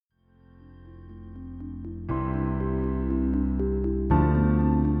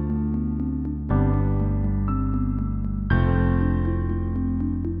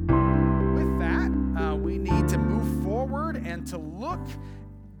and to look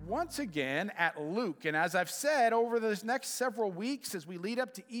once again at Luke. And as I've said, over this next several weeks as we lead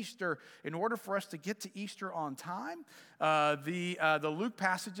up to Easter, in order for us to get to Easter on time, the Luke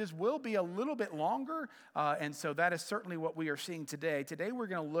passages will be a little bit longer, and so that is certainly what we are seeing today. Today we're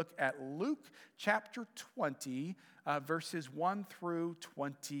going to look at Luke chapter 20, verses 1 through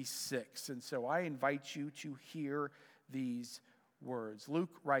 26. And so I invite you to hear these words.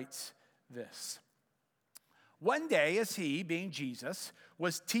 Luke writes this. One day, as he, being Jesus,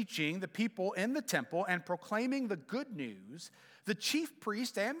 was teaching the people in the temple and proclaiming the good news, the chief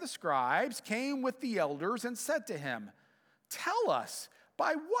priests and the scribes came with the elders and said to him, "Tell us,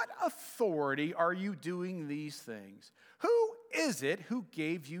 by what authority are you doing these things? Who is it who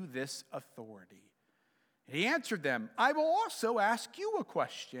gave you this authority?" He answered them, "I will also ask you a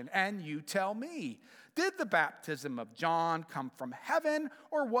question, and you tell me. Did the baptism of John come from heaven,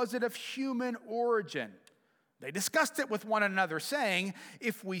 or was it of human origin?" They discussed it with one another, saying,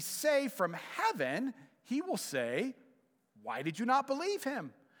 "If we say from heaven, he will say, 'Why did you not believe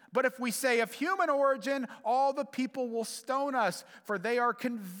him?' But if we say of human origin, all the people will stone us, for they are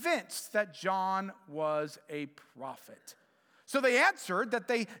convinced that John was a prophet." So they answered that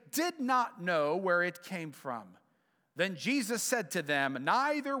they did not know where it came from. Then Jesus said to them,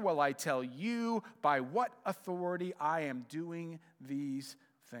 "Neither will I tell you by what authority I am doing these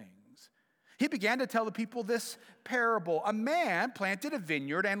things." He began to tell the people this parable. A man planted a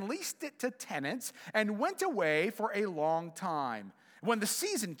vineyard and leased it to tenants and went away for a long time. When the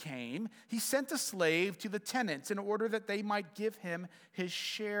season came, he sent a slave to the tenants in order that they might give him his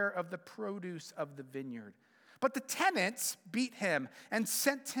share of the produce of the vineyard. But the tenants beat him and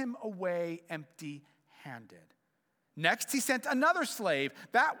sent him away empty-handed. Next, he sent another slave.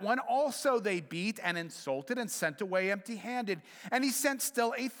 That one also they beat and insulted and sent away empty-handed. And he sent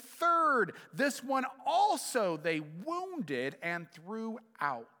still a third. This one also they wounded and threw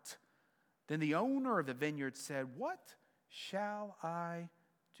out. Then the owner of the vineyard said, "What shall I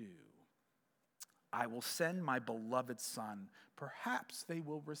do? I will send my beloved son. Perhaps they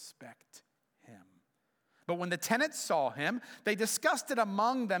will respect him." But when the tenants saw him, they discussed it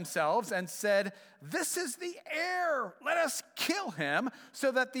among themselves and said, "This is the heir. Let us kill him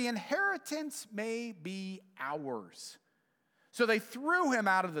so that the inheritance may be ours." So they threw him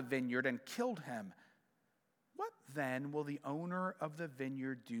out of the vineyard and killed him. What then will the owner of the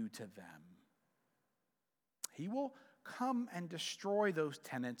vineyard do to them? He will come and destroy those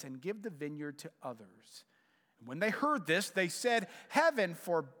tenants and give the vineyard to others. When they heard this, they said, "Heaven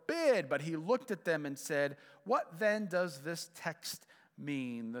forbid." But he looked at them and said, "What then does this text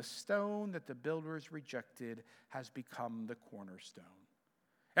mean? The stone that the builders rejected has become the cornerstone.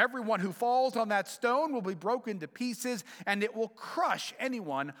 Everyone who falls on that stone will be broken to pieces, and it will crush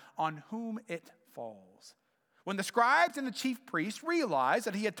anyone on whom it falls." When the scribes and the chief priests realized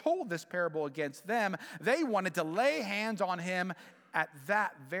that he had told this parable against them, they wanted to lay hands on him at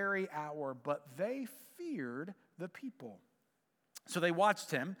that very hour, but they feared the people. So they watched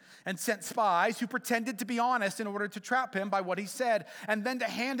him and sent spies who pretended to be honest in order to trap him by what he said, and then to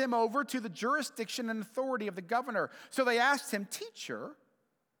hand him over to the jurisdiction and authority of the governor. So they asked him, "Teacher,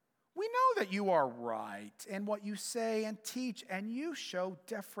 we know that you are right in what you say and teach, and you show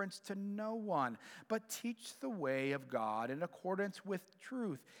deference to no one, but teach the way of God in accordance with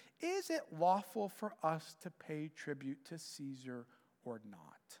truth. Is it lawful for us to pay tribute to Caesar or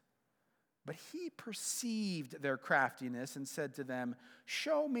not?" But he perceived their craftiness and said to them,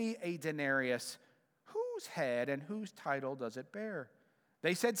 "Show me a denarius. Whose head and whose title does it bear?"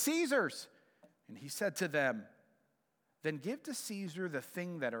 They said, "Caesar's." And he said to them, "Then give to Caesar the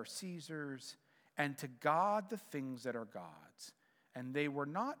thing that are Caesar's, and to God the things that are God's." And they were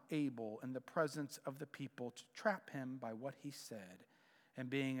not able in the presence of the people to trap him by what he said. And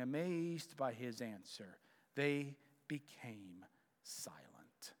being amazed by his answer, they became silent.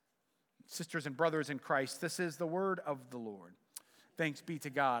 Sisters and brothers in Christ, this is the word of the Lord. Thanks be to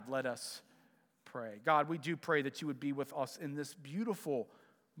God. Let us pray. God, we do pray that you would be with us in this beautiful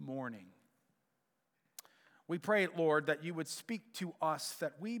morning. We pray, Lord, that you would speak to us,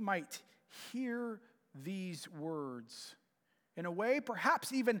 that we might hear these words in a way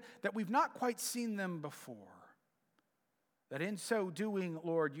perhaps even that we've not quite seen them before. That in so doing,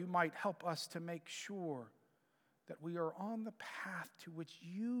 Lord, you might help us to make sure that we are on the path to which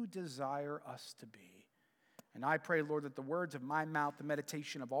you desire us to be. And I pray, Lord, that the words of my mouth, the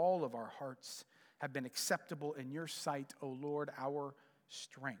meditation of all of our hearts have been acceptable in your sight, O Lord, our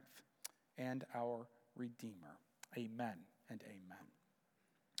strength and our Redeemer. Amen and amen.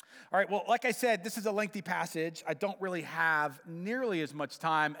 All right, well, like I said, this is a lengthy passage. I don't really have nearly as much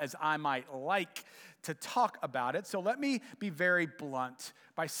time as I might like to talk about it. So let me be very blunt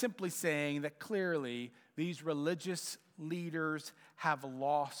by simply saying that clearly these religious leaders have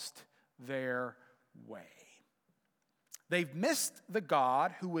lost their way. They've missed the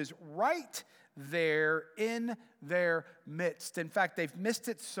God who is right there in their midst. In fact, they've missed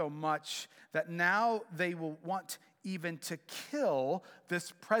it so much that now they will want even to kill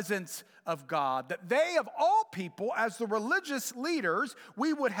this presence of God, that they of all people, as the religious leaders,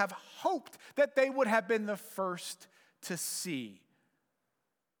 we would have hoped that they would have been the first to see.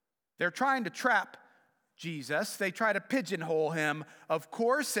 They're trying to trap Jesus. They try to pigeonhole him, of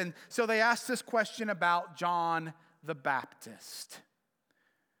course, and so they ask this question about John the Baptist.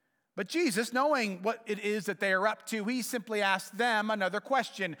 But Jesus, knowing what it is that they are up to, he simply asked them another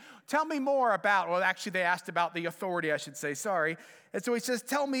question. Tell me more about, well, actually they asked about the authority, I should say, sorry. And so he says,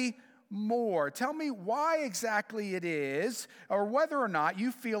 tell me more. Tell me why exactly it is, or whether or not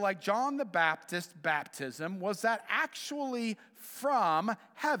you feel like John the Baptist's baptism, was that actually from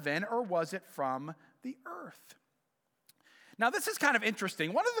heaven or was it from the earth? Now, this is kind of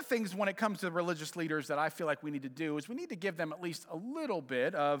interesting. One of the things when it comes to religious leaders that I feel like we need to do is we need to give them at least a little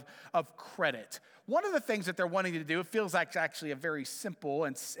bit of credit. One of the things that they're wanting to do, it feels like actually a very simple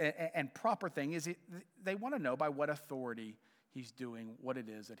and proper thing, is they want to know by what authority he's doing what it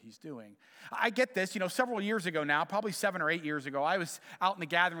is that he's doing. I get this, several years ago now, probably 7 or 8 years ago, I was out in the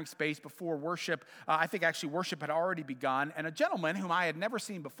gathering space before worship. I think actually worship had already begun, and a gentleman whom I had never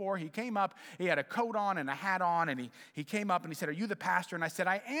seen before, he came up, he had a coat on and a hat on, and he came up and he said, "Are you the pastor?" And I said,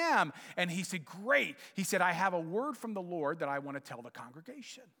 "I am." And he said, "Great." He said, "I have a word from the Lord that I want to tell the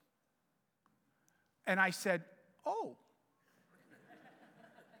congregation." And I said, "Oh,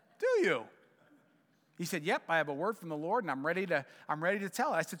 do you?" He said, "Yep, I have a word from the Lord, and I'm ready to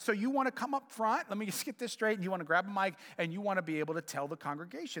tell it." I said, "So you want to come up front? Let me just get this straight. And you want to grab a mic, and you want to be able to tell the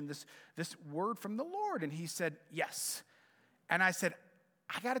congregation this word from the Lord?" And he said, "Yes." And I said,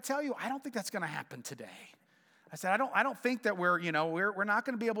 "I got to tell you, I don't think that's going to happen today." I said, I don't think that we're not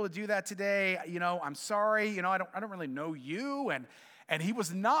going to be able to do that today. I'm sorry. I don't really know you." And he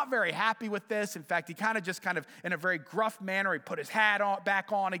was not very happy with this. In fact, he kind of in a very gruff manner, he put his hat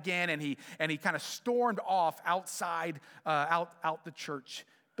back on again, and he kind of stormed off outside out the church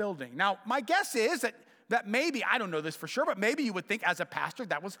building. Now, my guess is that maybe, I don't know this for sure, but maybe you would think as a pastor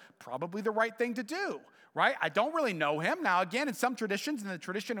that was probably the right thing to do, right? I don't really know him. Now, again, in some traditions, in the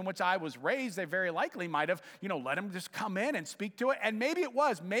tradition in which I was raised, they very likely might have, let him just come in and speak to it. And maybe it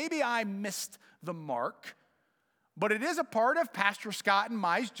was. Maybe I missed the mark. But it is a part of Pastor Scott and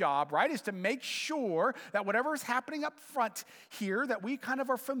my job, right, is to make sure that whatever is happening up front here, that we kind of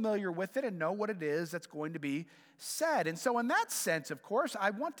are familiar with it and know what it is that's going to be said. And so in that sense, of course, I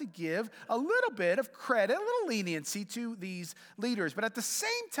want to give a little bit of credit, a little leniency to these leaders. But at the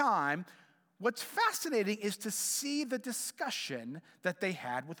same time, what's fascinating is to see the discussion that they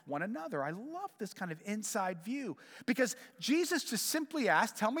had with one another. I love this kind of inside view because Jesus just simply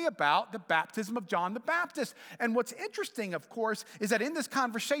asked, "Tell me about the baptism of John the Baptist." And what's interesting, of course, is that in this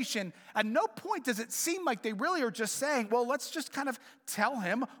conversation, at no point does it seem like they really are just saying, "Well, let's just kind of tell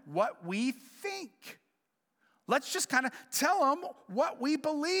him what we think. Let's just kind of tell them what we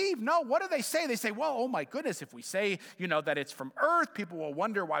believe." No, what do they say? They say, "Well, oh my goodness, if we say, that it's from earth, people will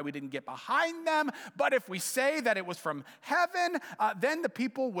wonder why we didn't get behind them. But if we say that it was from heaven, then the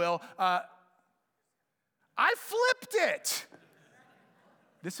people will..." I flipped it.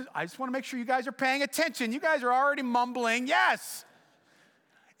 I just want to make sure you guys are paying attention. You guys are already mumbling, yes.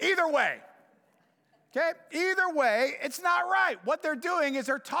 Either way. Okay, either way, it's not right. What they're doing is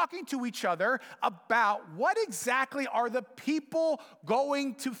they're talking to each other about what exactly are the people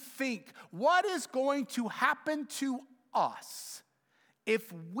going to think? What is going to happen to us if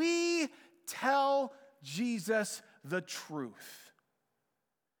we tell Jesus the truth?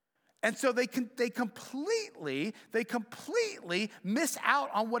 And so they completely miss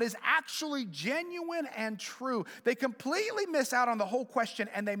out on what is actually genuine and true. They completely miss out on the whole question,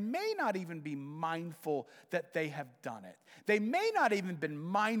 and they may not even be mindful that they have done it. They may not even been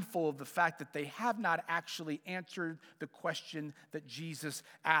mindful of the fact that they have not actually answered the question that Jesus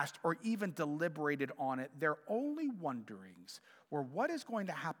asked or even deliberated on it. Their only wonderings were what is going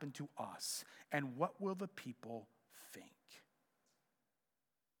to happen to us and what will the people think.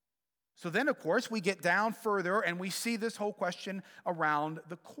 So then, of course, we get down further and we see this whole question around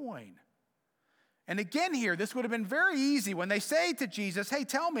the coin. And again here, this would have been very easy when they say to Jesus, "Hey,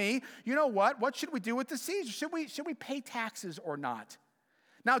 tell me, what should we do with the seeds? Should we pay taxes or not?"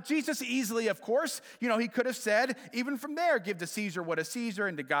 Now, Jesus easily, of course, he could have said, even from there, give to Caesar what is Caesar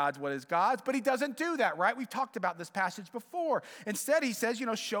and to God's what is God's, but he doesn't do that, right? We've talked about this passage before. Instead, he says,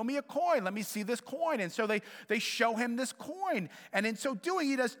 show me a coin. Let me see this coin. And so they show him this coin. And in so doing,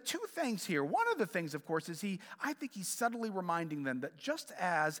 he does two things here. One of the things, of course, is I think he's subtly reminding them that just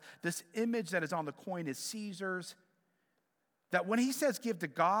as this image that is on the coin is Caesar's, that when he says give to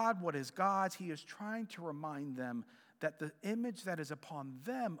God what is God's, he is trying to remind them that the image that is upon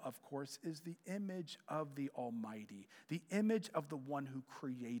them, of course, is the image of the Almighty, the image of the one who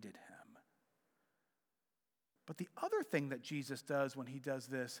created him. But the other thing that Jesus does when he does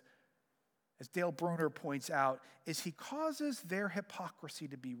this, as Dale Bruner points out, is he causes their hypocrisy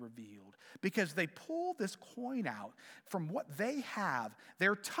to be revealed. Because they pull this coin out from what they have.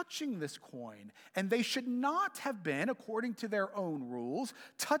 They're touching this coin. And they should not have been, according to their own rules,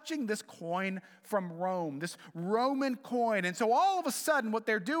 touching this coin from Rome, this Roman coin. And so all of a sudden, what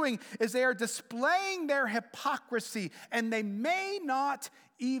they're doing is they are displaying their hypocrisy. And they may not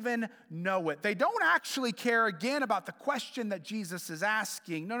even know it. They don't actually care again about the question that Jesus is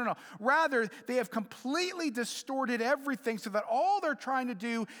asking. No. Rather, they have completely distorted everything so that all they're trying to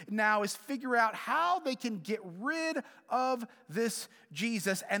do now is figure out how they can get rid of this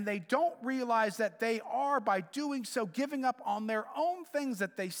Jesus. And they don't realize that they are, by doing so, giving up on their own things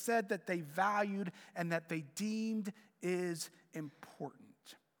that they said that they valued and that they deemed is important.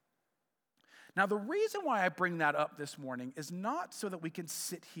 Now, the reason why I bring that up this morning is not so that we can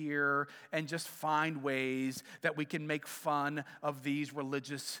sit here and just find ways that we can make fun of these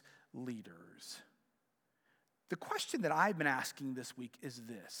religious leaders. The question that I've been asking this week is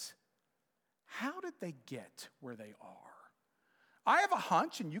this: how did they get where they are? I have a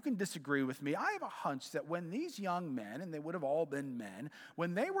hunch, and you can disagree with me, I have a hunch that when these young men, and they would have all been men,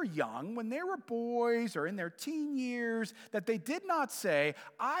 when they were young, when they were boys or in their teen years, that they did not say,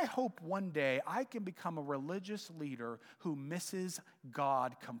 I hope one day I can become a religious leader who misses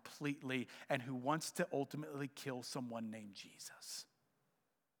God completely and who wants to ultimately kill someone named Jesus.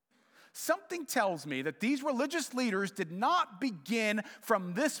 Something tells me that these religious leaders did not begin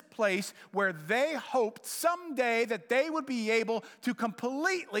from this place where they hoped someday that they would be able to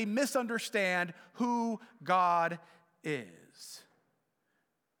completely misunderstand who God is.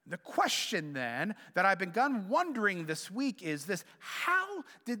 The question then that I've begun wondering this week is this: how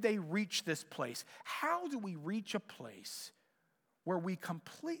did they reach this place? How do we reach a place where we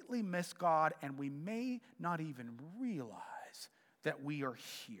completely miss God and we may not even realize that we are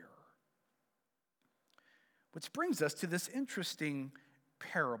here? Which brings us to this interesting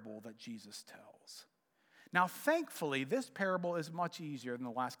parable that Jesus tells. Now, thankfully, this parable is much easier than the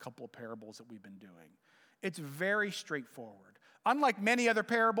last couple of parables that we've been doing. It's very straightforward. Unlike many other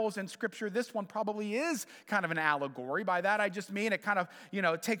parables in Scripture, this one probably is kind of an allegory. By that, I just mean it kind of,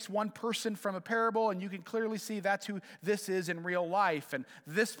 it takes one person from a parable, and you can clearly see that's who this is in real life. And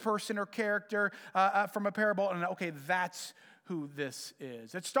this person or character from a parable, and okay, that's who this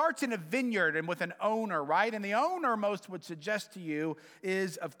is. It starts in a vineyard and with an owner, right? And the owner, most would suggest to you,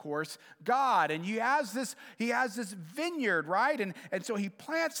 is, of course, God. And he has this vineyard, right? And so he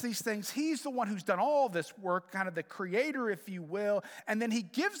plants these things. He's the one who's done all this work, kind of the creator, if you will. And then he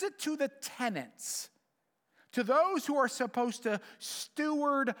gives it to the tenants, to those who are supposed to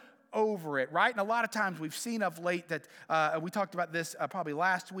steward over it, right? And a lot of times we've seen of late that, we talked about this probably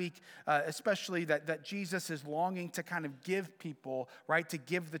last week, especially that Jesus is longing to kind of give people, right? To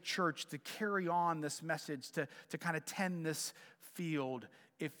give the church, to carry on this message, to kind of tend this field,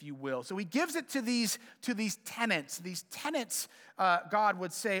 if you will. So he gives it to these tenants. These tenants, God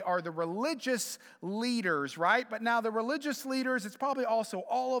would say, are the religious leaders, right? But now the religious leaders, it's probably also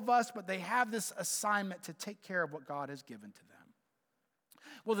all of us, but they have this assignment to take care of what God has given to them.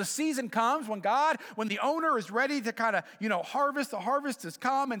 Well, the season comes when the owner is ready to kind of, harvest. The harvest has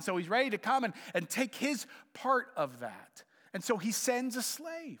come, and so he's ready to come and take his part of that. And so he sends a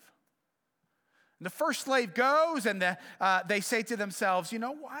slave. And the first slave goes, and they say to themselves, you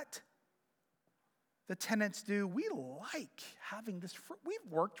know what? The tenants do. We like having this fruit. We've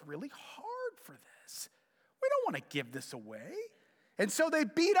worked really hard for this. We don't want to give this away. And so they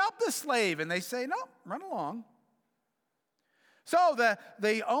beat up the slave, and they say, no, run along. So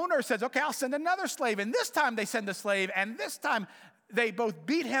the owner says, okay, I'll send another slave. And this time they send the slave, and this time they both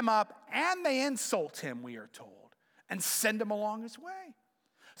beat him up and they insult him, we are told, and send him along his way.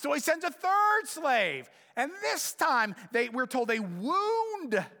 So he sends a third slave, and this time we're told they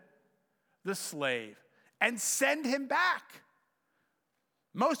wound the slave and send him back.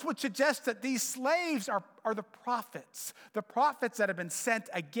 Most would suggest that these slaves are are the prophets that have been sent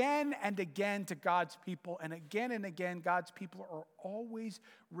again and again to God's people. And again, God's people are always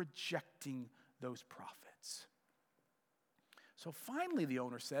rejecting those prophets. So finally, the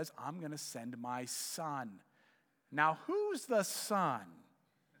owner says, I'm going to send my son. Now, who's the son?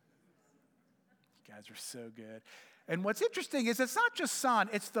 You guys are so good. And what's interesting is it's not just son,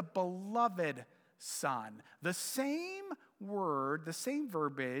 it's the beloved son. The same word, the same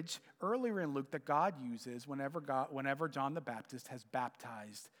verbiage earlier in Luke that God uses whenever John the Baptist has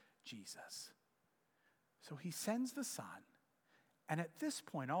baptized Jesus. So he sends the son. And at this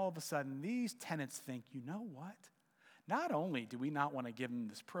point, all of a sudden, these tenants think, you know what? Not only do we not want to give him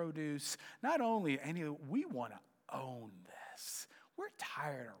this produce, we want to own this. We're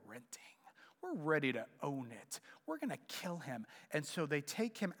tired of renting. We're ready to own it. We're going to kill him. And so they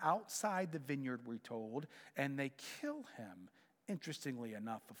take him outside the vineyard, we're told, and they kill him. Interestingly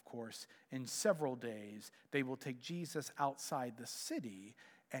enough, of course, in several days, they will take Jesus outside the city,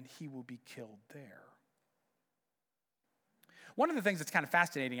 and he will be killed there. One of the things that's kind of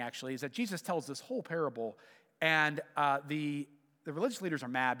fascinating, actually, is that Jesus tells this whole parable, and the religious leaders are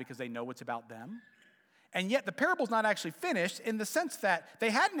mad because they know it's about them. And yet the parable's not actually finished in the sense that they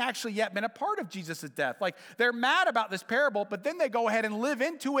hadn't actually yet been a part of Jesus' death. Like, they're mad about this parable, but then they go ahead and live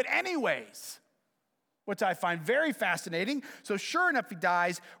into it anyways, which I find very fascinating. So sure enough, he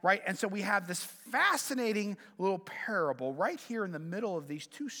dies, right? And so we have this fascinating little parable right here in the middle of these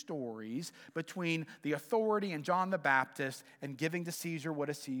two stories between the authority and John the Baptist and giving to Caesar what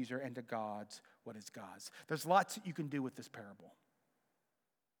is Caesar and to God's what is God's. There's lots that you can do with this parable.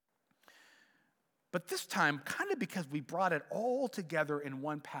 But this time, kind of because we brought it all together in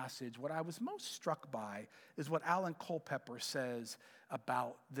one passage, what I was most struck by is what Alan Culpepper says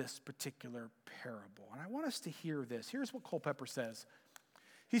about this particular parable. And I want us to hear this. Here's what Culpepper says.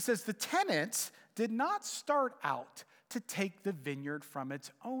 He says, the tenants did not start out to take the vineyard from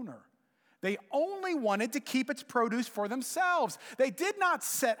its owner. They only wanted to keep its produce for themselves. They did not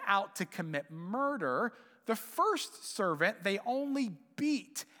set out to commit murder. The first servant they only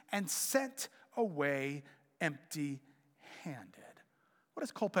beat and sent away empty-handed. What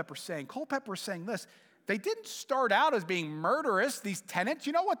is Culpepper saying? Culpepper is saying this. They didn't start out as being murderous, these tenants.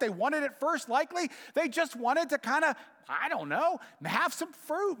 You know what they wanted at first, likely? They just wanted to kind of, have some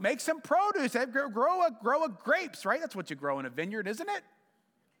fruit, make some produce, grow a grapes, right? That's what you grow in a vineyard, isn't it?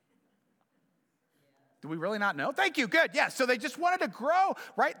 Do we really not know? Thank you, good. Yeah, so they just wanted to grow,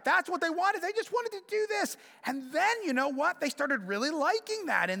 right? That's what they wanted. They just wanted to do this. And then, you know what? They started really liking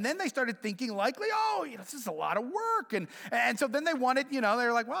that. And then they started thinking likely, this is a lot of work. And so then they wanted,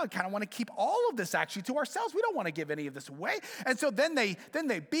 they're like, well, I kind of want to keep all of this actually to ourselves. We don't want to give any of this away. And so then they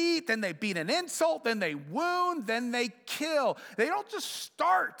beat an insult, then they wound, then they kill. They don't just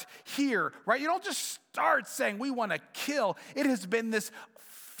start here, right? You don't just start saying we want to kill. It has been this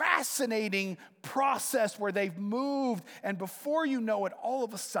fascinating process where they've moved, and before you know it, all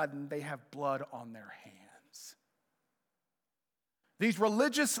of a sudden, they have blood on their hands. These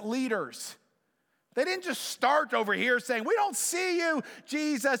religious leaders, they didn't just start over here saying, we don't see you,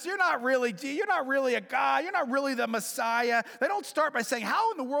 Jesus. You're not really a God. You're not really the Messiah. They don't start by saying, how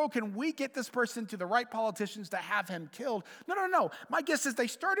in the world can we get this person to the right politicians to have him killed? No. My guess is they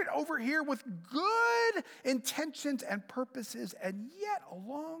started over here with good intentions and purposes, and yet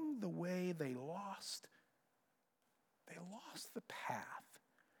along the way they lost the path.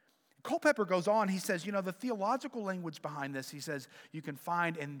 Culpepper goes on, he says, the theological language behind this, he says, you can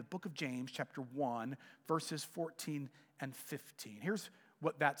find in the book of James, chapter 1, verses 14 and 15. Here's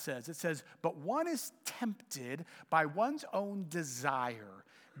what that says. It says, but one is tempted by one's own desire,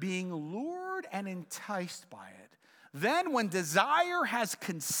 being lured and enticed by it. Then when desire has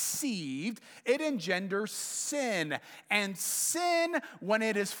conceived, it engenders sin. And sin, when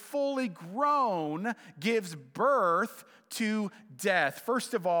it is fully grown, gives birth to death.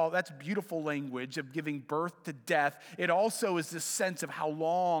 First of all, that's beautiful language of giving birth to death. It also is this sense of how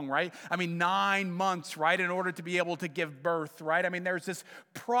long, right? 9 months, right, in order to be able to give birth, right? There's this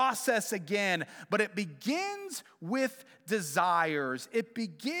process again, but it begins with desires. It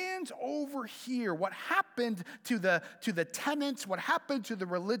begins over here. What happened to the tenants, what happened to the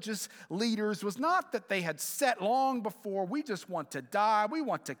religious leaders was not that they had set long before, we just want to die, we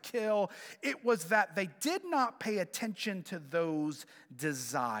want to kill. It was that they did not pay attention to those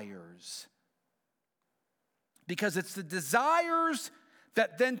desires. Because it's the desires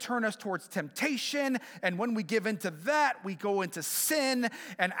that then turn us towards temptation, and when we give into that, we go into sin,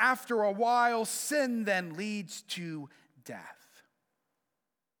 and after a while, sin then leads to death.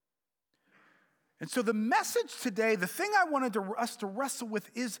 And so the message today, the thing I wanted us to wrestle with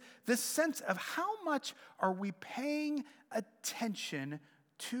is this sense of how much are we paying attention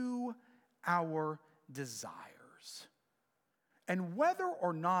to our desires, and whether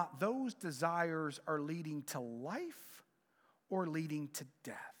or not those desires are leading to life or leading to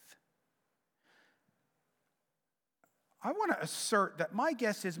death. I want to assert that my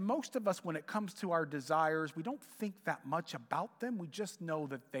guess is most of us, when it comes to our desires, we don't think that much about them. We just know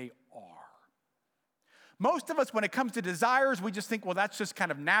that they are. Most of us, when it comes to desires, we just think, well, that's just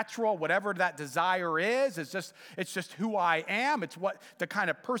kind of natural. Whatever that desire is, it's just who I am. It's what the kind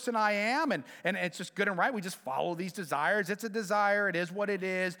of person I am, and it's just good and right. We just follow these desires. It's a desire. It is what it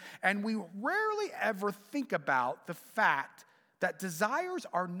is. And we rarely ever think about the fact that desires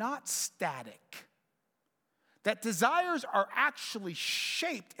are not static. That desires are actually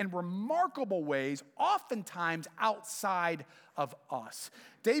shaped in remarkable ways, oftentimes outside of us.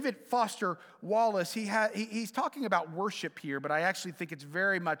 David Foster Wallace, he's talking about worship here, but I actually think it's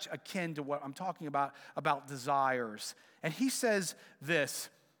very much akin to what I'm talking about desires. And he says this.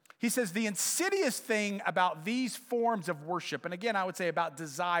 He says, the insidious thing about these forms of worship, and again, I would say about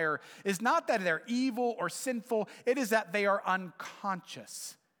desire, is not that they're evil or sinful. It is that they are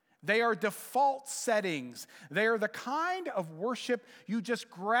unconscious. They are default settings. They are the kind of worship you just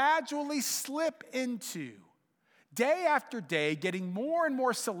gradually slip into, day after day, getting more and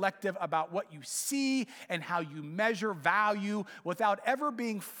more selective about what you see and how you measure value without ever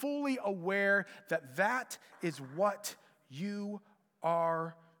being fully aware that that is what you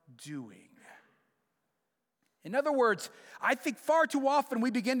are doing. In other words, I think far too often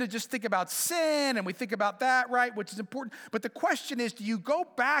we begin to just think about sin and we think about that, right, which is important. But the question is, do you go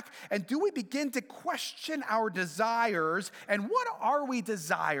back and do we begin to question our desires? And what are we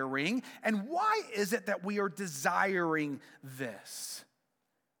desiring? And why is it that we are desiring this?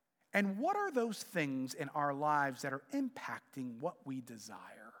 And what are those things in our lives that are impacting what we desire?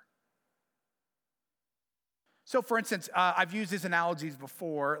 So, for instance, I've used these analogies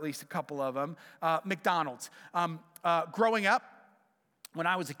before, at least a couple of them. McDonald's. Growing up, when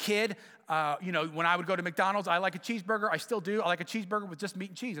I was a kid, when I would go to McDonald's, I like a cheeseburger. I still do. I like a cheeseburger with just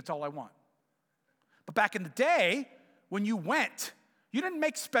meat and cheese. That's all I want. But back in the day, when you went, you didn't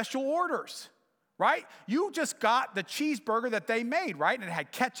make special orders, right? You just got the cheeseburger that they made, right? And it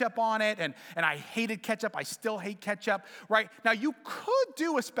had ketchup on it, and I hated ketchup. I still hate ketchup, right? Now, you could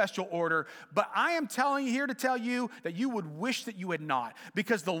do a special order, but I am telling you here to tell you that you would wish that you had not,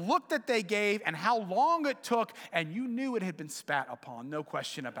 because the look that they gave and how long it took, and you knew it had been spat upon, no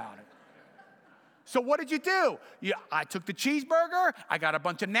question about it. So what did you do? I took the cheeseburger, I got a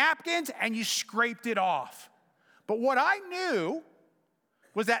bunch of napkins, and you scraped it off. But what I knew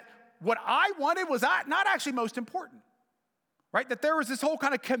was that what I wanted was not actually most important, right? That there was this whole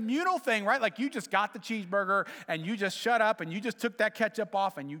kind of communal thing, right? Like you just got the cheeseburger and you just shut up and you just took that ketchup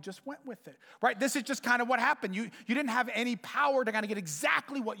off and you just went with it, right? This is just kind of what happened. You didn't have any power to kind of get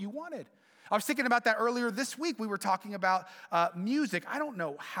exactly what you wanted. I was thinking about that earlier this week. We were talking about music. I don't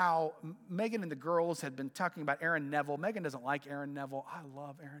know how Megan and the girls had been talking about Aaron Neville. Megan doesn't like Aaron Neville. I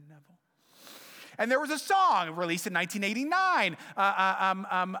love Aaron Neville. And there was a song released in 1989.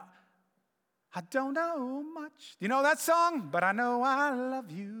 I don't know much. Do you know that song? But I know I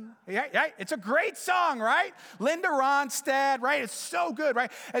love you. Yeah, it's a great song, right? Linda Ronstadt, right? It's so good,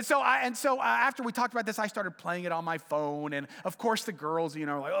 right? And so after we talked about this, I started playing it on my phone, and of course the girls,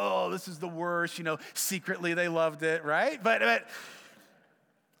 are like, oh, this is the worst. Secretly they loved it, right?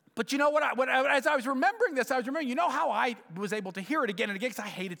 But you know what? As I was remembering this, how I was able to hear it again and again, because I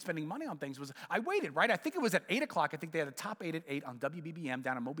hated spending money on things, was I waited, right? I think it was at 8 o'clock. I think they had a top 8 at 8 on WBBM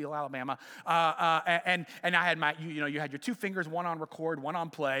down in Mobile, Alabama. And I had you had your two fingers, one on record, one on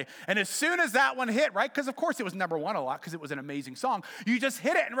play. And as soon as that one hit, right? Because of course it was number one a lot because it was an amazing song. You just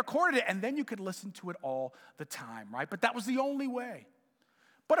hit it and recorded it, and then you could listen to it all the time, right? But that was the only way.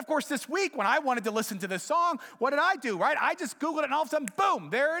 But of course, this week, when I wanted to listen to this song, what did I do, right? I just Googled it, and all of a sudden, boom,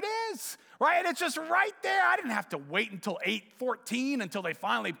 there it is, right? And it's just right there. I didn't have to wait until 8:14 until they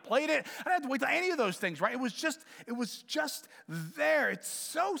finally played it. I didn't have to wait till any of those things, right? It was just there. It's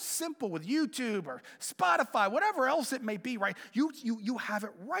so simple with YouTube or Spotify, whatever else it may be, right? You have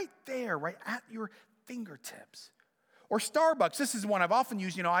it right there, right at your fingertips. Or Starbucks. This is one I've often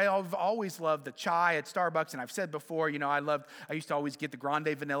used. I've always loved the chai at Starbucks, and I've said before, I used to always get the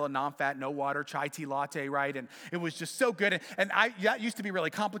grande vanilla, non-fat, no water, chai tea latte, right? And it was just so good. And that used to be really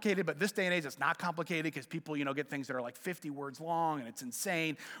complicated, but this day and age, it's not complicated because people, get things that are like 50 words long, and it's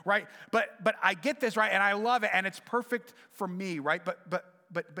insane, right? But I get this, right? And I love it, and it's perfect for me, right?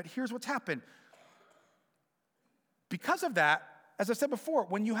 But here's what's happened. Because of that, as I said before,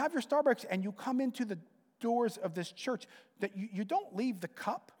 when you have your Starbucks and you come into the doors of this church, that you don't leave the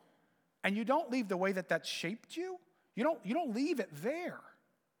cup and you don't leave the way that shaped you. You don't leave it there.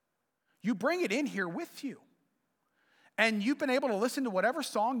 You bring it in here with you. And you've been able to listen to whatever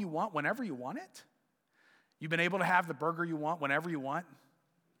song you want whenever you want it. You've been able to have the burger you want whenever you want.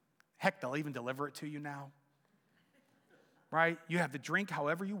 Heck, they'll even deliver it to you now. Right? You have the drink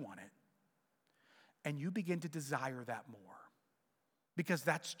however you want it. And you begin to desire that more. Because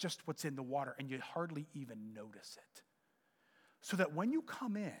that's just what's in the water, and you hardly even notice it. So that when you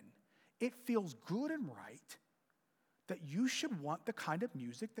come in, it feels good and right that you should want the kind of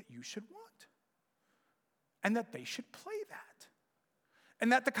music that you should want. And that they should play that.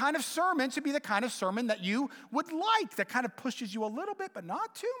 And that the kind of sermon should be the kind of sermon that you would like, that kind of pushes you a little bit, but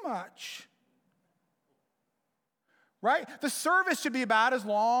not too much. Right? The service should be about as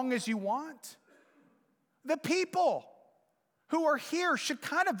long as you want. The people who are here should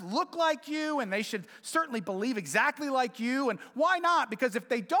kind of look like you, and they should certainly believe exactly like you. And why not? Because if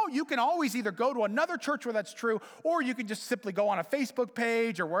they don't, you can always either go to another church where that's true, or you can just simply go on a Facebook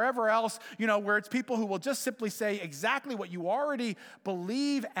page or wherever else, where it's people who will just simply say exactly what you already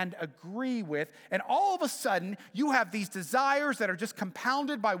believe and agree with. And all of a sudden, you have these desires that are just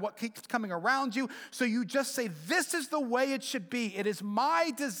compounded by what keeps coming around you. So you just say, this is the way it should be. It is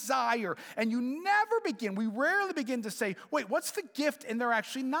my desire. And we rarely begin to say, wait, what's the gift in there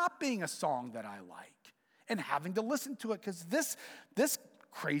actually not being a song that I like and having to listen to it because this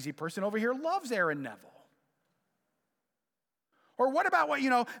crazy person over here loves Aaron Neville? Or what about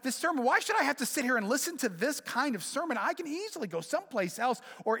this sermon? Why should I have to sit here and listen to this kind of sermon? I can easily go someplace else,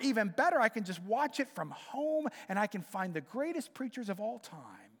 or even better, I can just watch it from home and I can find the greatest preachers of all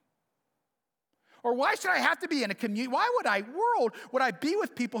time. Or why should I have to be in a community? Why would I be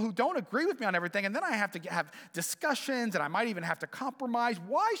with people who don't agree with me on everything, and then I have to have discussions, and I might even have to compromise?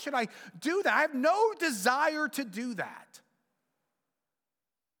 Why should I do that? I have no desire to do that.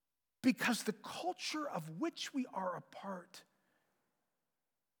 Because the culture of which we are a part,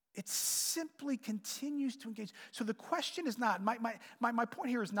 it simply continues to engage. So the question is not, my point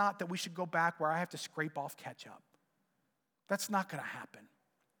here is not that we should go back where I have to scrape off ketchup. That's not going to happen.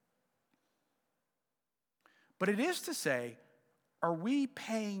 But it is to say, are we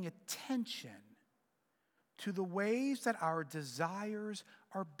paying attention to the ways that our desires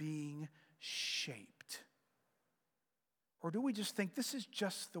are being shaped? Or do we just think this is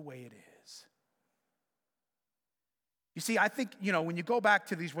just the way it is? You see, I think, when you go back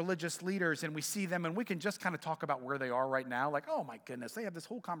to these religious leaders and we see them and we can just kind of talk about where they are right now, like, oh my goodness, they have this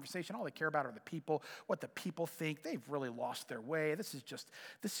whole conversation. All they care about are the people, what the people think. They've really lost their way. This is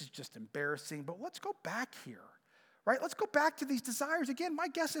just embarrassing. But let's go back here, right? Let's go back to these desires. Again, my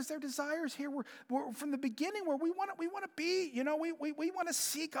guess is their desires here were from the beginning where we want to be, we want to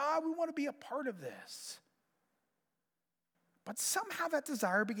see God. We want to be a part of this. But somehow that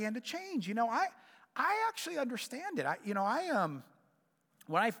desire began to change. I actually understand it.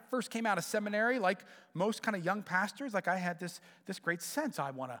 When I first came out of seminary, like most kind of young pastors, like I had this great sense.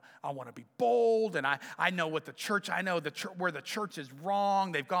 I want to be bold, and I know what the church. I know where the church is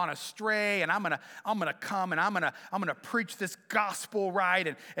wrong. They've gone astray, and I'm gonna come and I'm gonna preach this gospel,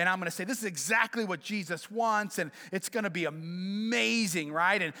 right? And I'm gonna say this is exactly what Jesus wants, and it's gonna be amazing,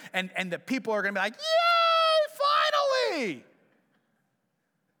 right? And the people are gonna be like, yay, finally!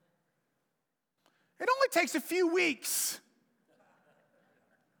 It only takes a few weeks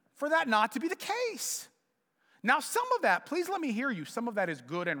for that not to be the case. Now, some of that, please let me hear you, some of that is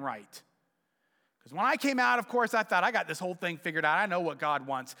good and right. Because when I came out, of course, I thought I got this whole thing figured out. I know what God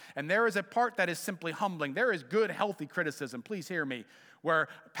wants. And there is a part that is simply humbling. There is good, healthy criticism, please hear me, where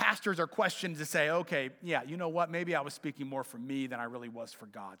pastors are questioned to say, okay, yeah, you know what? Maybe I was speaking more for me than I really was for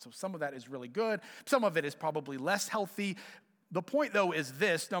God. So some of that is really good. Some of it is probably less healthy. The point, though, is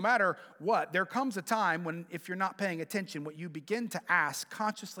this: no matter what, there comes a time when, if you're not paying attention, what you begin to ask,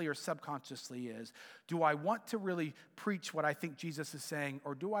 consciously or subconsciously, is, do I want to really preach what I think Jesus is saying,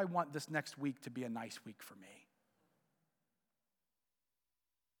 or do I want this next week to be a nice week for me?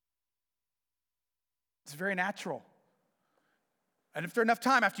 It's very natural. And if there's enough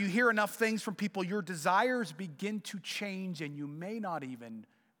time, after you hear enough things from people, your desires begin to change, and you may not even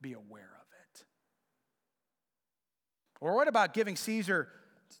be aware of it. Or what about giving Caesar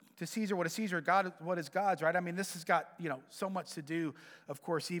to Caesar what is Caesar, God what is God's, right? I mean, this has got, so much to do, of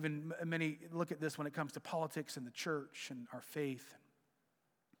course, even many look at this when it comes to politics and the church and our faith.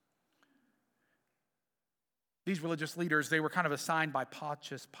 These religious leaders, they were kind of assigned by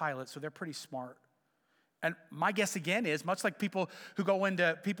Pontius Pilate, so they're pretty smart. And my guess again is, much like people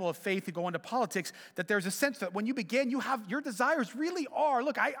of faith who go into politics, that there's a sense that when you begin, your desires really are,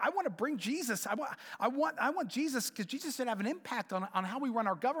 look, I want to bring Jesus. I want Jesus, because Jesus should have an impact on how we run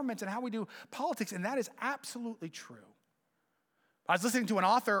our government and how we do politics, and that is absolutely true. I was listening to an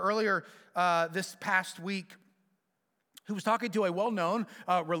author earlier this past week who was talking to a well-known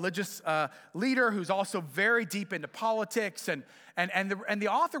religious leader who's also very deep into politics, and the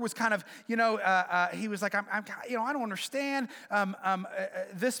author was kind of, he was like, I don't understand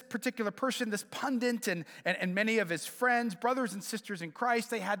this particular person, this pundit, and many of his friends, brothers and sisters in Christ.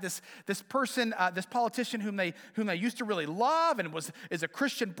 They had this person, this politician whom they used to really love, and is a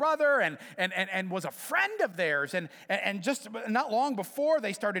Christian brother, and was a friend of theirs, and just not long before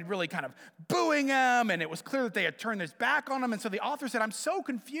they started really kind of booing him, and it was clear that they had turned their back on him. And so the author said, I'm so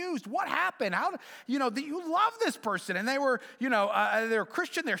confused. What happened? How, you love this person, and they were, they're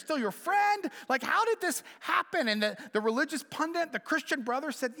Christian, they're still your friend. Like, how did this happen? And the religious pundit, the Christian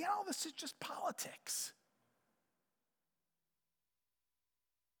brother said, this is just politics.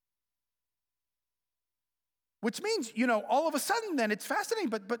 Which means, all of a sudden then it's fascinating,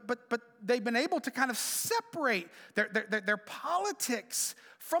 but they've been able to kind of separate their politics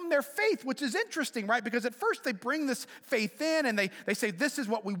from their faith, which is interesting, right? Because at first they bring this faith in and they say, this is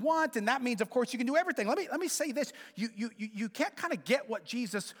what we want, and that means, of course, you can do everything. Let me say this. You can't kind of get what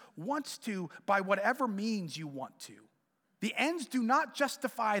Jesus wants to by whatever means you want to. The ends do not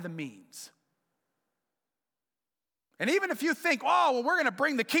justify the means. And even if you think, we're going to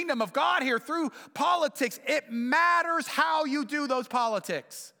bring the kingdom of God here through politics, it matters how you do those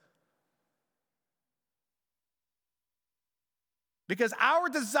politics. Because our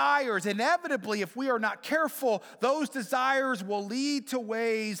desires, inevitably, if we are not careful, those desires will lead to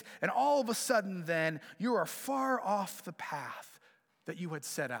ways, and all of a sudden then, you are far off the path that you had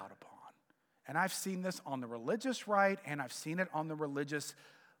set out upon. And I've seen this on the religious right, and I've seen it on the religious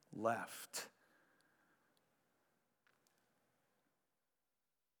left.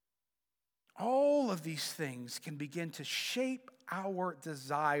 All of these things can begin to shape our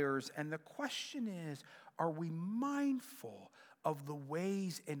desires, and the question is, are we mindful of the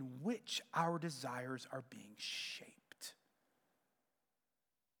ways in which our desires are being shaped?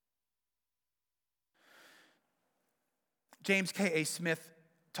 James K.A. Smith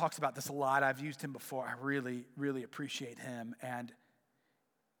talks about this a lot. I've used him before. I really, really appreciate him, and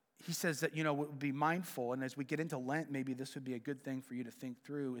he says that, we'll be mindful, and as we get into Lent, maybe this would be a good thing for you to think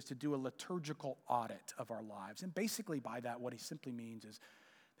through, is to do a liturgical audit of our lives. And basically by that, what he simply means is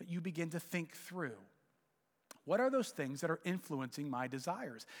that you begin to think through, what are those things that are influencing my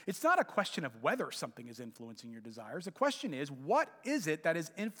desires? It's not a question of whether something is influencing your desires. The question is, what is it that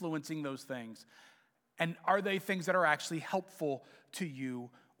is influencing those things? And are they things that are actually helpful to you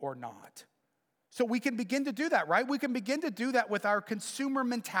or not? So we can begin to do that, right? We can begin to do that with our consumer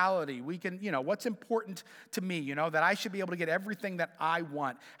mentality. We can, what's important to me, that I should be able to get everything that I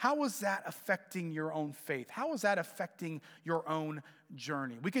want. How is that affecting your own faith? How is that affecting your own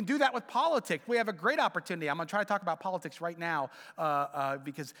journey? We can do that with politics. We have a great opportunity. I'm going to try to talk about politics right now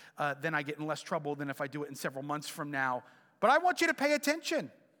because then I get in less trouble than if I do it in several months from now. But I want you to pay attention.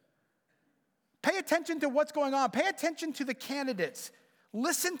 Pay attention to what's going on. Pay attention to the candidates.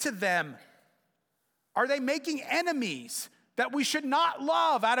 Listen to them. Are they making enemies that we should not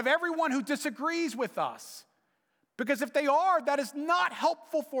love out of everyone who disagrees with us? Because if they are, that is not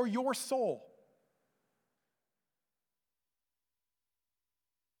helpful for your soul.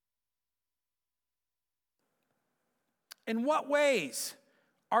 In what ways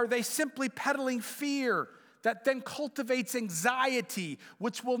are they simply peddling fear that then cultivates anxiety,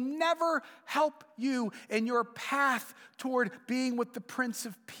 which will never help you in your path toward being with the Prince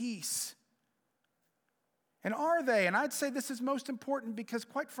of Peace? And are they, and I'd say this is most important because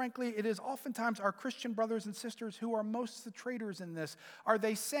quite frankly, it is oftentimes our Christian brothers and sisters who are most the traitors in this. Are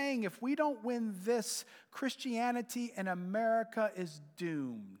they saying if we don't win this, Christianity in America is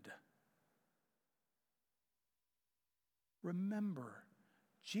doomed? Remember,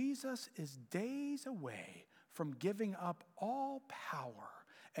 Jesus is days away from giving up all power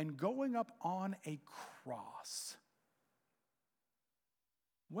and going up on a cross.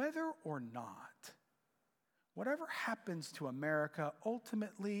 Whether or not, whatever happens to America,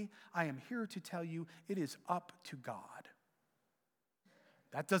 ultimately, I am here to tell you, it is up to God.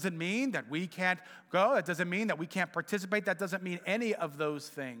 That doesn't mean that we can't go. That doesn't mean that we can't participate. That doesn't mean any of those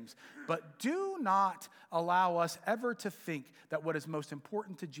things. But do not allow us ever to think that what is most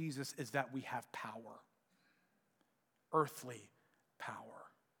important to Jesus is that we have power, earthly power.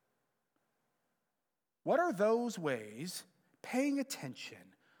 What are those ways, paying attention,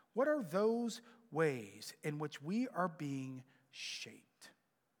 what are those ways in which we are being shaped.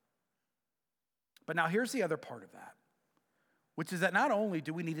 But now here's the other part of that, which is that not only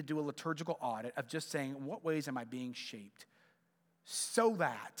do we need to do a liturgical audit of just saying, in what ways am I being shaped, so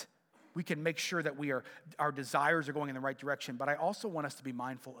that we can make sure that our desires are going in the right direction, but I also want us to be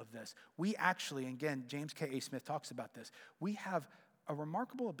mindful of this. We actually, again, James K.A. Smith talks about this, we have a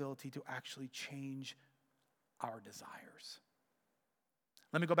remarkable ability to actually change our desires.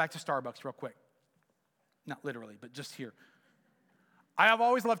 Let me go back to Starbucks real quick. Not literally, but just here. I have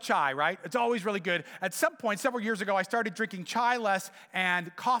always loved chai, right? It's always really good. At some point, several years ago, I started drinking chai less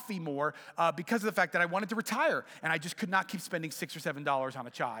and coffee more because of the fact that I wanted to retire, and I just could not keep spending $6 or $7 on a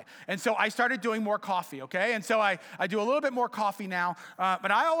chai. And so I started doing more coffee, okay? And so I do a little bit more coffee now, but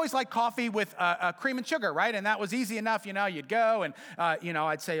I always liked coffee with cream and sugar, right? And that was easy enough, you'd go and,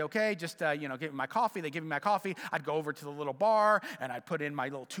 I'd say, okay, just, give me my coffee. They give me my coffee. I'd go over to the little bar, and I'd put in my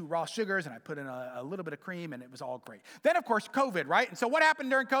little 2 raw sugars, and I'd put in a little bit of cream, and it was all great. Then, of course, COVID, right? And so what happened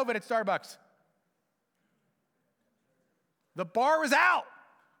during COVID at Starbucks? The bar was out,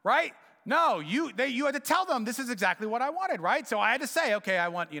 right? No, you had to tell them this is exactly what I wanted, right? So I had to say, okay, I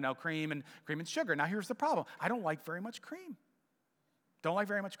want, cream and sugar. Now here's the problem. I don't like very much cream. Don't like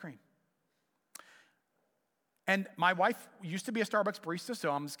very much cream. And my wife used to be a Starbucks barista,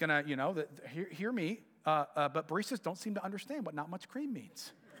 so I'm just gonna, hear me. But baristas don't seem to understand what not much cream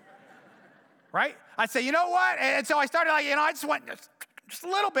means. Right? I'd say, you know what? And so I started I just went just a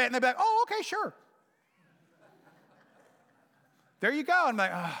little bit, and they'd be like, oh, okay, sure. There you go. I'm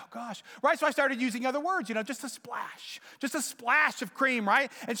like, oh, gosh. Right, so I started using other words, just a splash of cream,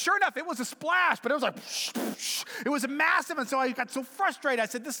 right? And sure enough, it was a splash, but it was like, it was massive, and so I got so frustrated. I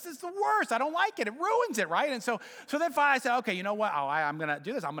said, this is the worst. I don't like it. It ruins it, right? And so then finally I said, okay, you know what? I'm going to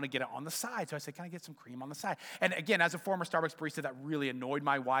do this. I'm going to get it on the side. So I said, can I get some cream on the side? And again, as a former Starbucks barista, that really annoyed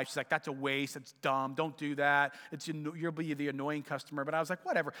my wife. She's like, that's a waste. It's dumb. Don't do that. You'll be the annoying customer. But I was like,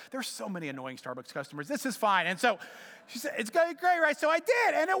 whatever. There's so many annoying Starbucks customers. This is fine. And so she said, it's going to be great, right? So I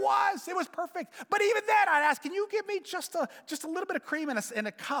did, and it was perfect. But even then, I'd ask, can you give me just a little bit of cream in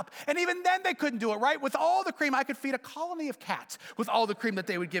a cup? And even then, they couldn't do it, right? With all the cream, I could feed a colony of cats with all the cream that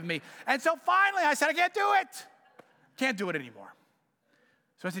they would give me. And so finally, I said, I can't do it. Can't do it anymore.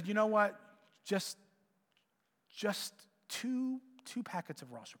 So I said, you know what? Just 2 packets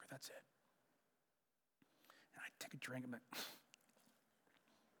of raw sugar. That's it. And I take a drink and all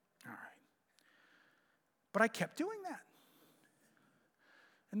right. But I kept doing that.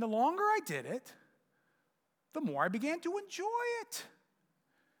 And the longer I did it, the more I began to enjoy it.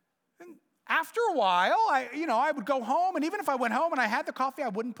 And after a while, I would go home, and even if I went home and I had the coffee, I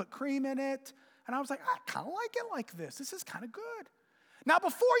wouldn't put cream in it. And I was like, I kind of like it like this. This is kind of good. Now,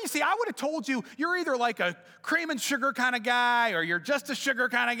 before, I would have told you, you're either like a cream and sugar kind of guy, or you're just a sugar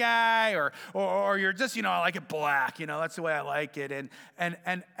kind of guy, or you're just, I like it black, that's the way I like it. And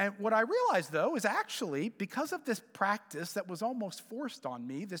what I realized, though, is actually, because of this practice that was almost forced on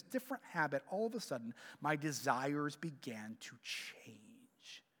me, this different habit, all of a sudden, my desires began to change.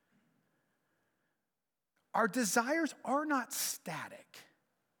 Our desires are not static.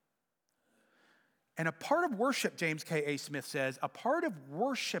 And a part of worship, James K.A. Smith says, a part of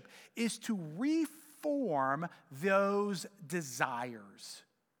worship is to reform those desires.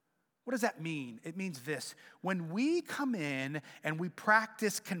 What does that mean? It means this. When we come in and we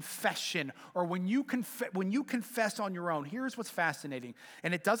practice confession, or when you confess on your own, here's what's fascinating.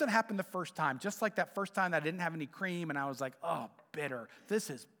 And it doesn't happen the first time. Just like that first time that I didn't have any cream and I was like, oh, bitter.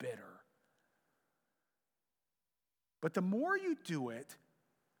 This is bitter. But the more you do it,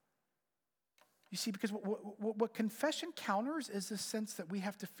 you see, because what confession counters is the sense that we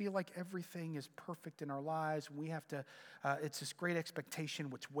have to feel like everything is perfect in our lives. We have to, it's this great expectation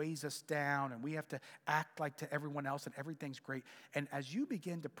which weighs us down, and we have to act like to everyone else that everything's great. And as you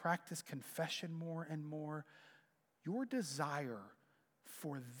begin to practice confession more and more, your desire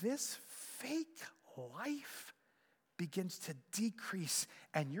for this fake life begins to decrease,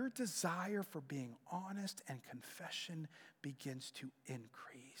 and your desire for being honest and confession begins to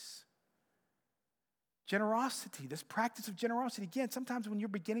increase. Generosity, this practice of generosity. Again, sometimes when you're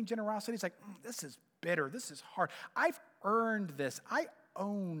beginning generosity, it's like, this is bitter, this is hard. I've earned this, I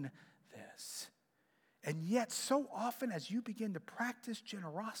own this. And yet, so often as you begin to practice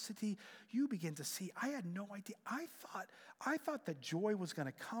generosity, you begin to see, I had no idea. I thought that joy was going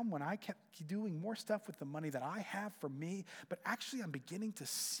to come when I kept doing more stuff with the money that I have for me, but actually I'm beginning to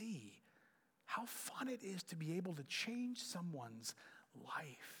see how fun it is to be able to change someone's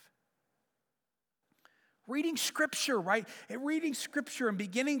life. Reading Scripture, right? And reading Scripture and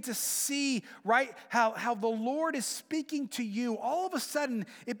beginning to see, right, how the Lord is speaking to you. All of a sudden,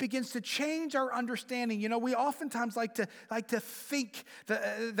 it begins to change our understanding. You know, we oftentimes like to think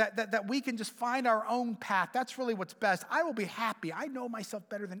that we can just find our own path. That's really what's best. I will be happy. I know myself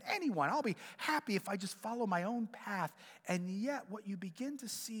better than anyone. I'll be happy if I just follow my own path. And yet, what you begin to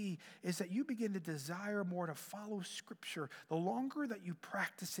see is that you begin to desire more to follow Scripture the longer that you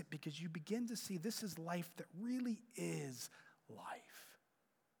practice it, because you begin to see this is life that really is life.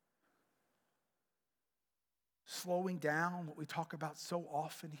 Slowing down, what we talk about so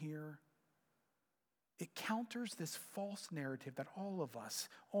often here, it counters this false narrative that all of us,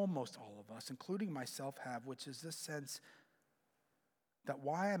 almost all of us, including myself, have, which is this sense that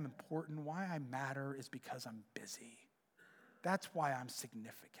why I'm important, why I matter, is because I'm busy. That's why I'm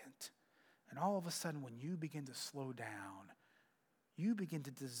significant. And all of a sudden, when you begin to slow down, you begin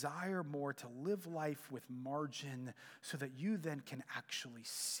to desire more to live life with margin so that you then can actually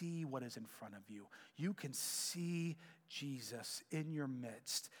see what is in front of you. You can see Jesus in your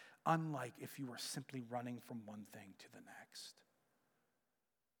midst, unlike if you were simply running from one thing to the next.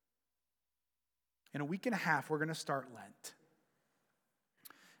 In a week and a half, we're going to start Lent.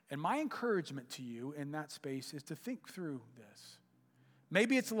 And my encouragement to you in that space is to think through this.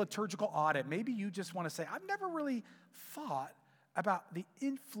 Maybe it's a liturgical audit. Maybe you just want to say, I've never really thought about the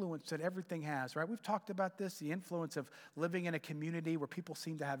influence that everything has, right? We've talked about this, the influence of living in a community where people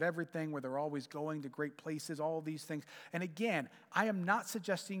seem to have everything, where they're always going to great places, all these things. And again, I am not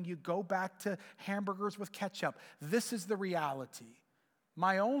suggesting you go back to hamburgers with ketchup. This is the reality.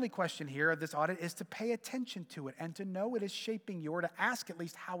 My only question here of this audit is to pay attention to it and to know it is shaping you, or to ask at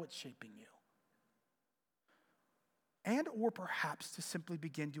least how it's shaping you. And or perhaps to simply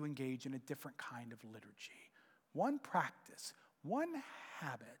begin to engage in a different kind of liturgy. One practice, one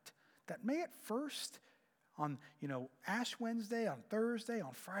habit that may at first on, Ash Wednesday, on Thursday,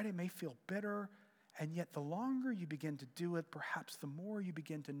 on Friday may feel bitter, and yet the longer you begin to do it, perhaps the more you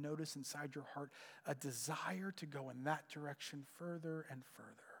begin to notice inside your heart a desire to go in that direction further and further.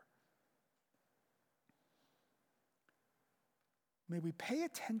 May we pay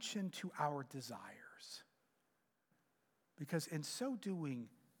attention to our desires, because in so doing,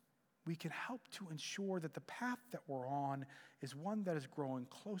 we can help to ensure that the path that we're on is one that is growing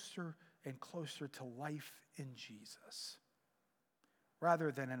closer and closer to life in Jesus,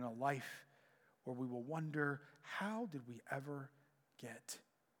 rather than in a life where we will wonder, how did we ever get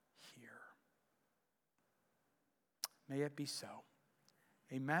here? May it be so.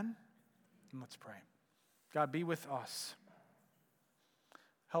 Amen? And let's pray. God, be with us.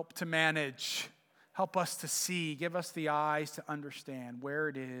 Help to manage. Help us to see. Give us the eyes to understand where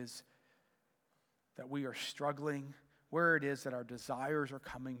it is that we are struggling, where it is that our desires are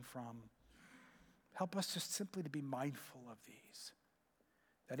coming from. Help us just simply to be mindful of these,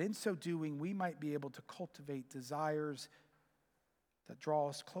 that in so doing, we might be able to cultivate desires that draw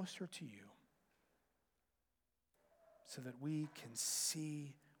us closer to you, so that we can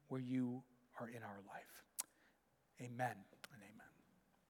see where you are in our life. Amen.